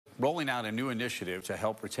rolling out a new initiative to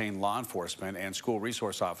help retain law enforcement and school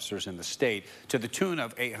resource officers in the state to the tune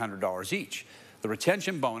of $800 each. The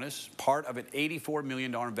retention bonus, part of an $84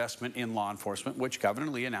 million investment in law enforcement, which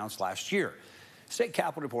Governor Lee announced last year. State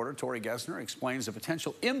Capitol reporter Tori Gessner explains the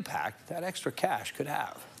potential impact that extra cash could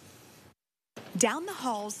have. Down the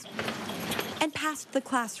halls and past the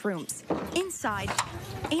classrooms, inside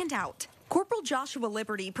and out. Corporal Joshua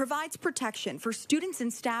Liberty provides protection for students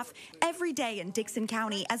and staff every day in Dickson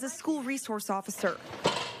County as a school resource officer.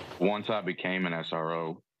 Once I became an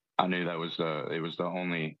SRO, I knew that was it was the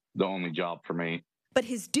only job for me. But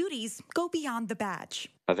his duties go beyond the badge.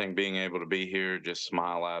 I think being able to be here, just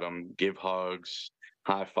smile at them, give hugs,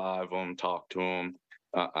 high five them, talk to them.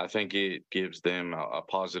 I think it gives them a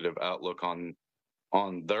positive outlook on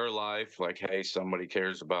their life, like, hey, somebody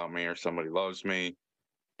cares about me or somebody loves me.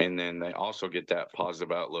 And then they also get that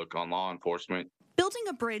positive outlook on law enforcement. Building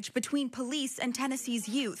a bridge between police and Tennessee's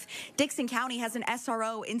youth, Dickson County has an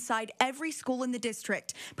SRO inside every school in the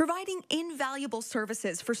district, providing invaluable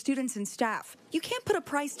services for students and staff. You can't put a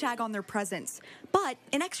price tag on their presence, but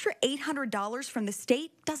an extra $800 from the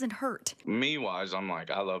state doesn't hurt. Me-wise, I'm like,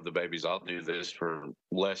 I love the babies. I'll do this for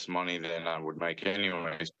less money than I would make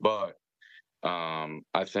anyways. But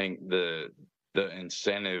I think the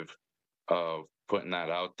incentive of putting that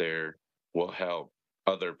out there will help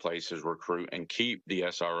other places recruit and keep the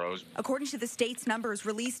SROs. According to the state's numbers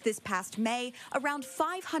released this past May, around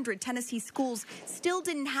 500 Tennessee schools still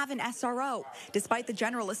didn't have an SRO, despite the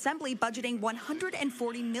General Assembly budgeting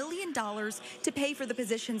 $140 million to pay for the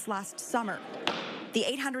positions last summer. The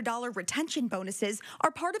 $800 retention bonuses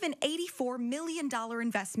are part of an $84 million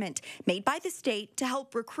investment made by the state to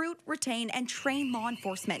help recruit, retain, and train law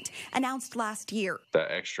enforcement, announced last year.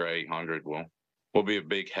 The extra $800 will be a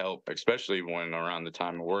big help, especially when around the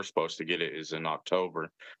time we're supposed to get it is in October.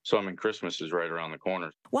 So, I mean, Christmas is right around the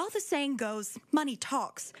corner. While the saying goes, money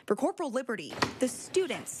talks, for Corporal Liberty, the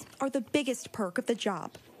students are the biggest perk of the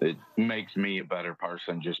job. It makes me a better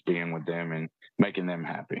person just being with them and making them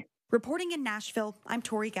happy. Reporting in Nashville, I'm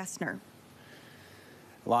Tori Gessner.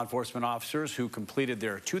 Law enforcement officers who completed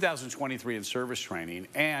their 2023 in-service training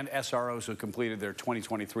and SROs who completed their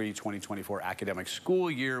 2023-2024 academic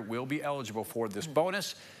school year will be eligible for this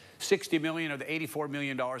bonus. $60 million of the $84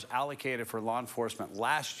 million allocated for law enforcement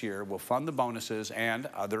last year will fund the bonuses and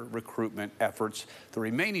other recruitment efforts. The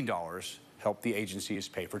remaining dollars help the agencies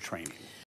pay for training.